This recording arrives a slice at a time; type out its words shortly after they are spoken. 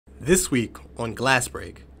This week on Glass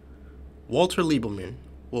Break, Walter Lieberman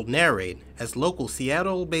will narrate as local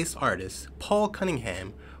Seattle-based artist Paul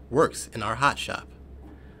Cunningham works in our hot shop.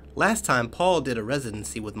 Last time Paul did a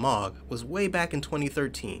residency with MOG was way back in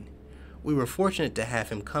 2013. We were fortunate to have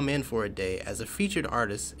him come in for a day as a featured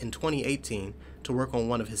artist in 2018 to work on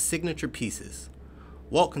one of his signature pieces.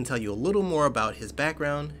 Walt can tell you a little more about his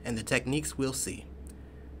background and the techniques we'll see.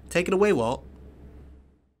 Take it away, Walt.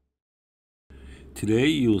 Today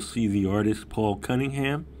you'll see the artist Paul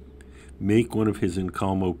Cunningham make one of his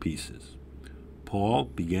Incalmo pieces. Paul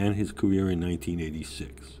began his career in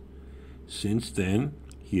 1986. Since then,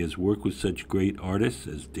 he has worked with such great artists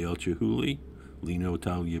as Dale Chihuly, Lino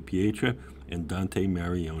Tagliapietra, and Dante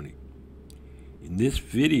Marioni. In this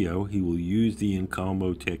video, he will use the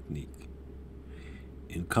Incalmo technique.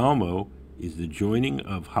 Incalmo is the joining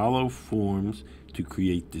of hollow forms to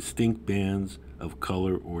create distinct bands of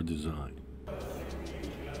color or design.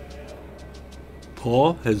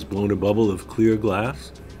 Paul has blown a bubble of clear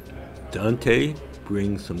glass. Dante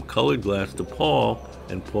brings some colored glass to Paul,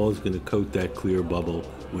 and Paul's going to coat that clear bubble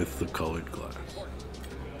with the colored glass.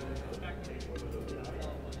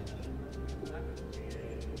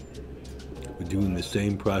 We're doing the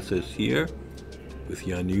same process here with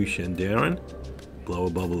Janusz and Darin. Blow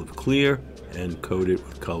a bubble of clear and coat it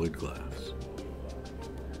with colored glass.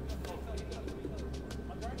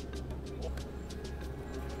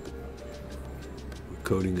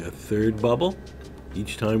 Coating a third bubble.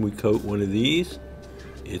 Each time we coat one of these,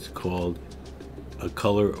 it's called a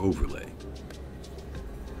color overlay.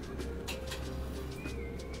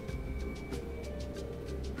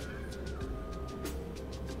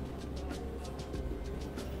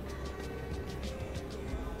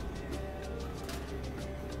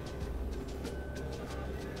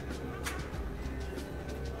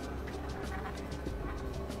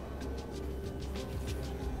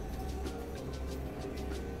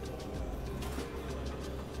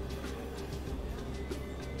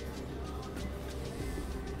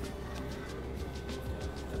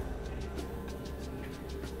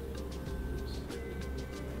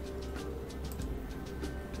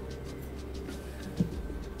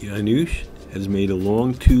 Janusz has made a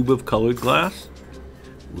long tube of colored glass.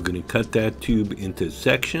 We're going to cut that tube into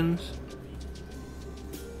sections,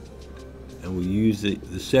 and we'll use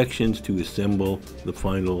the sections to assemble the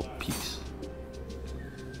final piece.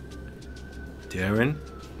 Darin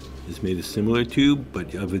has made a similar tube,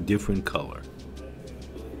 but of a different color.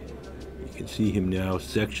 You can see him now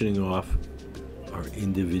sectioning off our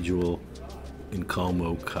individual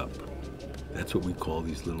Incalmo cup. That's what we call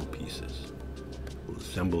these little pieces. We'll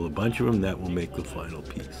assemble a bunch of them. That will make the final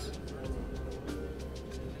piece.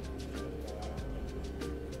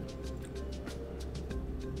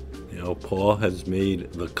 Now Paul has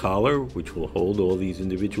made the collar, which will hold all these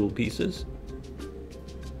individual pieces.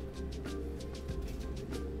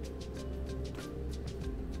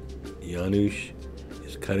 Janusz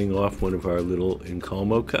is cutting off one of our little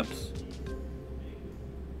Incalmo cups.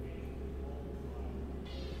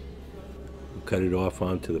 We'll cut it off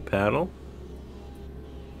onto the paddle.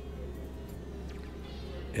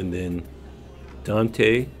 And then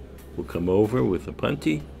Dante will come over with a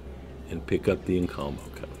punty and pick up the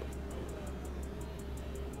Incalmo cup.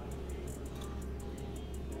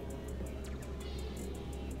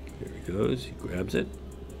 There he goes, he grabs it.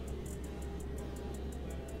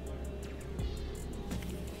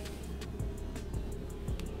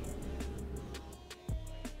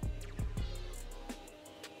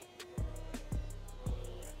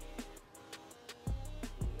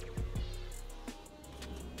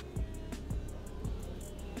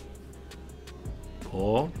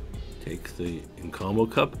 Paul takes the Incalmo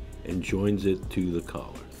cup and joins it to the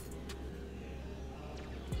collar.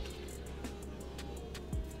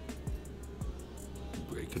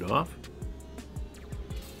 Break it off.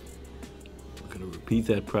 We're going to repeat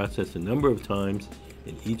that process a number of times,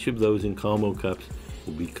 and each of those Incalmo cups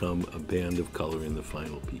will become a band of color in the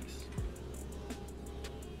final piece.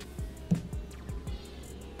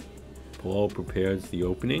 Paul prepares the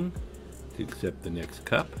opening to accept the next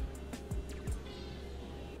cup.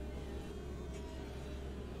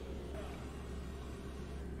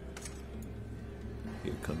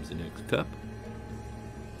 Here comes the next cup.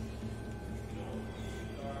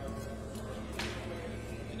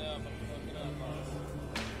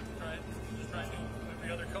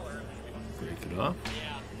 Break it off.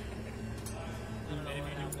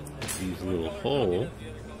 These little hole,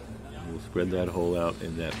 we'll spread that hole out,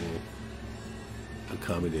 and that will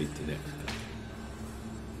accommodate the next cup.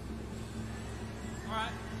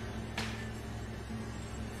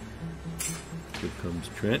 Here comes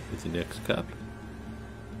Trent with the next cup.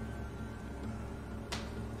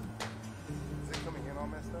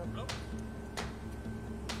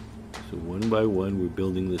 So one by one, we're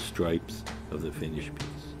building the stripes of the finished piece.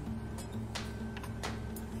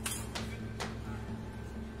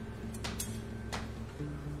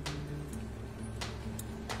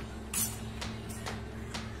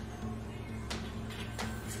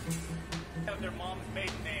 Have their mom's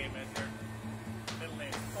maiden name as their middle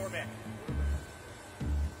name, Corbeck.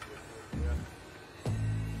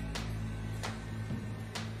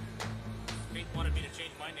 Kate wanted me to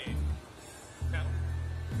change my name. That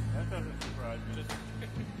doesn't surprise me. Just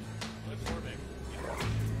Corbeck.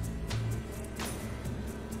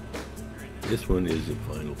 This one is the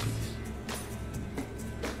final piece.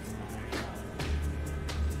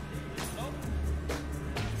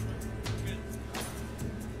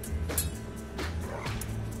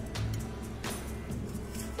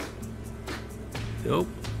 Nope.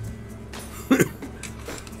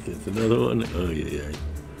 Here's another one. Oh, yeah.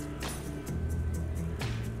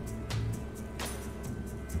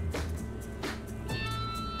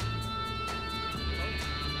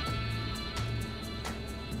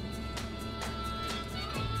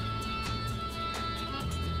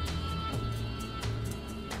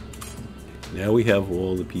 Now we have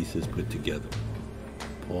all the pieces put together.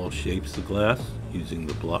 Paul shapes the glass using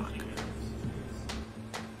the block.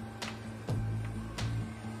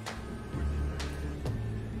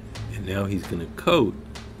 And now he's going to coat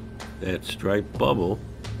that striped bubble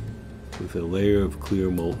with a layer of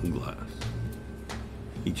clear molten glass.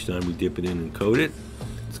 Each time we dip it in and coat it,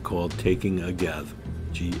 it's called taking a gather,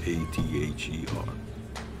 G-A-T-H-E-R.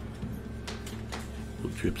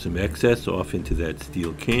 We'll drip some excess off into that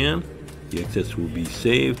steel can. The excess will be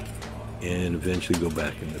saved and eventually go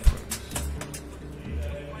back in the furnace.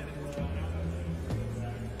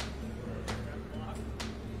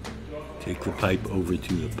 Take the pipe over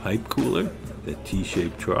to the pipe cooler, that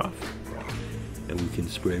T-shaped trough, and we can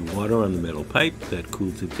spray water on the metal pipe. That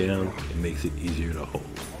cools it down and makes it easier to hold.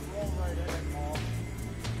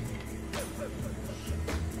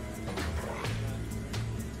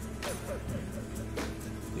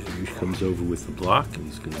 Janusz comes over with the block and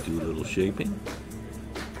he's going to do a little shaping.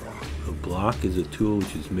 A block is a tool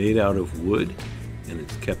which is made out of wood and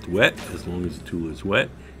it's kept wet. As long as the tool is wet,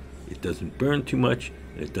 it doesn't burn too much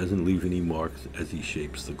and it doesn't leave any marks as he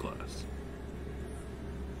shapes the glass.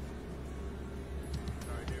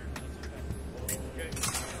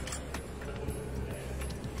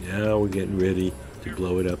 Now we're getting ready to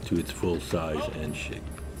blow it up to its full size and shape.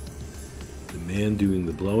 The man doing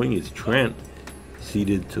the blowing is Trent,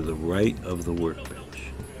 seated to the right of the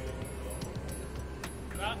workbench.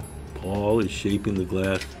 Paul is shaping the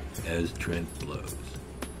glass as Trent blows.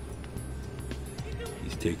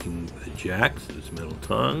 He's taking the jacks, those metal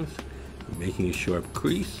tongs, and making a sharp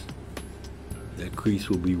crease. That crease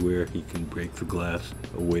will be where he can break the glass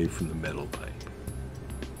away from the metal pipe.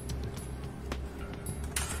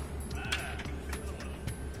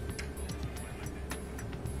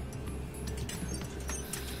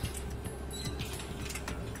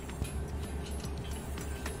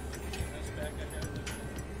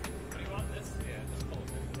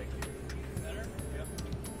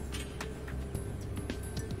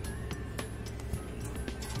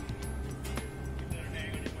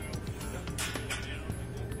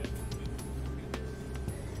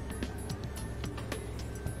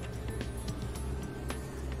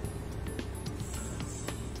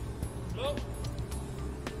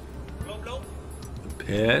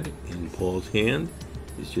 The pad in Paul's hand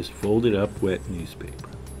is just folded up wet newspaper.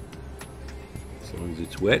 As long as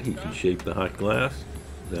it's wet, he can shape the hot glass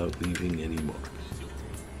without leaving any marks.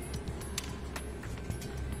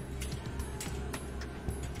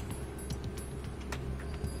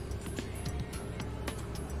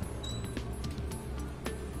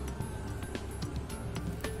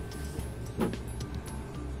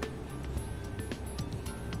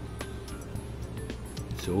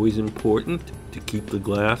 It's always important to keep the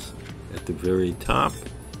glass at the very top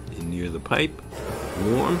and near the pipe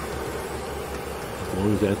warm. As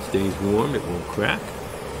long as that stays warm, it won't crack.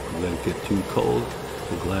 If you let it get too cold,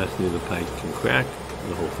 the glass near the pipe can crack,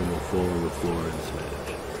 and the whole thing will fall on the floor and smash.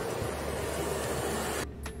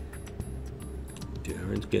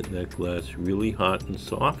 Darin's getting that glass really hot and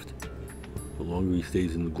soft. The longer he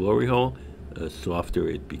stays in the glory hole, the softer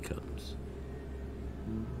it becomes.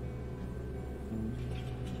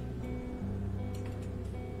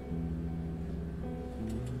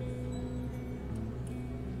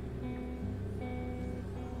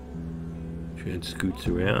 Trent scoots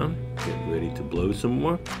around, getting ready to blow some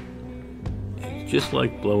more. It's just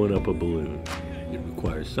like blowing up a balloon. It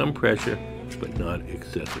requires some pressure, but not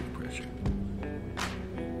excessive pressure.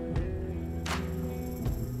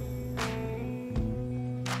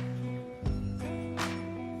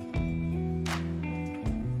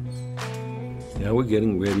 Now we're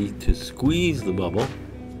getting ready to squeeze the bubble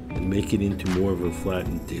and make it into more of a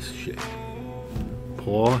flattened disc shape.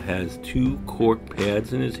 Paul has 2 cork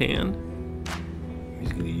pads in his hand.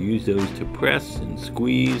 He's going to use those to press and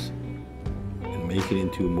squeeze and make it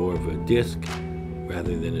into more of a disc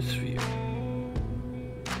rather than a sphere.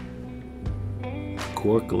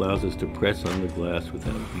 Cork allows us to press on the glass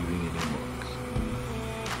without leaving any marks.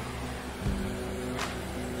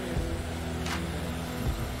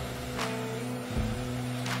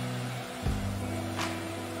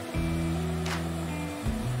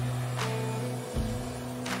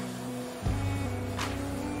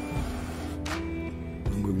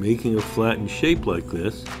 When we're making a flattened shape like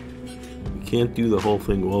this, we can't do the whole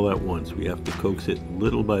thing all at once. We have to coax it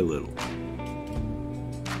little by little.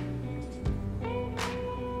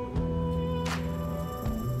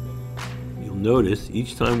 Notice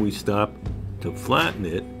each time we stop to flatten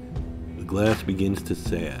it, the glass begins to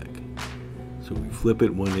sag. So we flip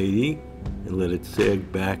it 180 and let it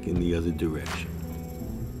sag back in the other direction.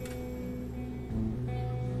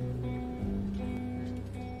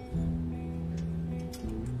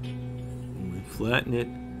 When we flatten it,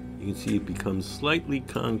 you can see it becomes slightly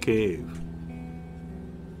concave.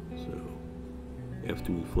 So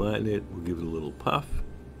after we flatten it, we'll give it a little puff.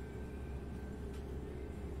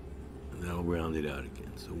 I'll round it out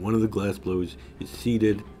again. So one of the glass blowers is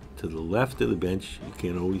seated to the left of the bench. You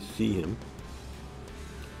can't always see him.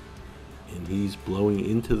 And he's blowing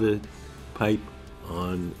into the pipe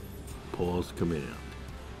on Paul's command.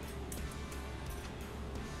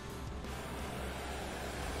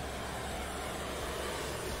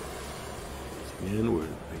 Again, we're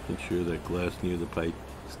making sure that glass near the pipe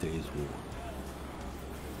stays warm.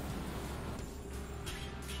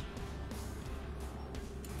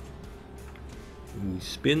 When we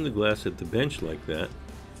spin the glass at the bench like that,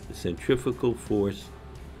 the centrifugal force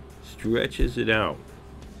stretches it out.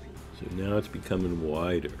 So now it's becoming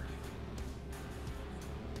wider. You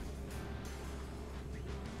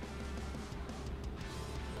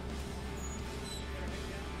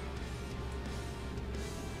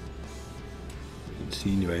can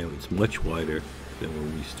see now it's much wider than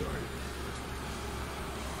when we started.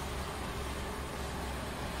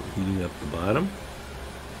 We're heating up the bottom.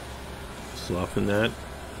 Soften that,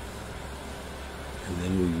 and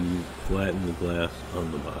then we flatten the glass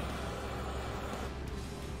on the bottom.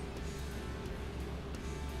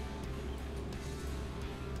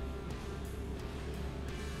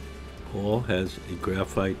 Paul has a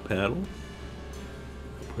graphite paddle.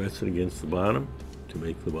 Press it against the bottom to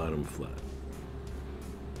make the bottom flat.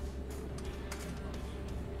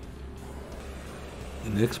 The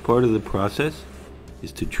next part of the process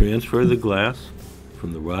is to transfer the glass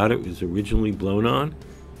from the rod it was originally blown on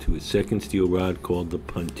to a second steel rod called the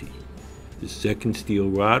punty. The second steel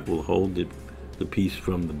rod will hold the piece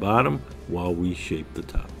from the bottom while we shape the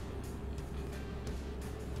top.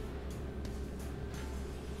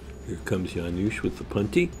 Here comes Janusz with the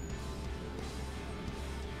punty.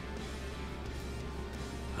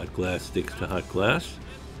 Hot glass sticks to hot glass.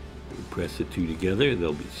 We press the two together,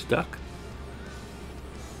 they'll be stuck.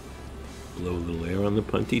 Blow a little air on the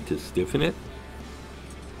punty to stiffen it.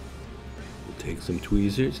 Take some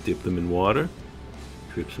tweezers, dip them in water,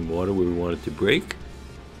 drip some water where we want it to break,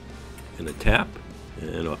 and a tap,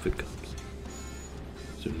 and off it comes.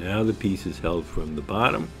 So now the piece is held from the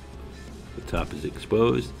bottom, the top is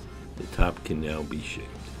exposed, the top can now be shaped.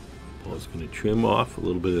 Paul's going to trim off a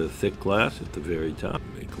little bit of the thick glass at the very top,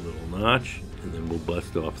 make a little notch, and then we'll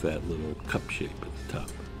bust off that little cup shape at the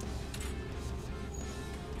top.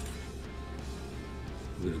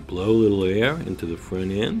 We're going to blow a little air into the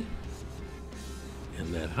front end.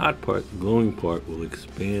 And that hot part, the glowing part, will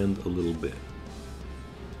expand a little bit.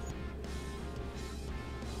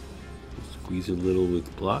 Squeeze it a little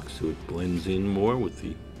with blocks so it blends in more with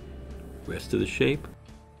the rest of the shape.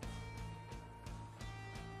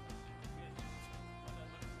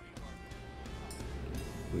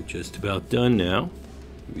 We're just about done now.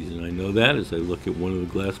 The reason I know that is I look at one of the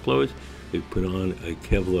glass blowers. They put on a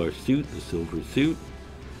Kevlar suit, a silver suit,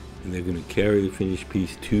 and they're going to carry the finished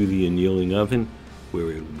piece to the annealing oven, where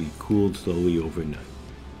it will be cooled slowly overnight.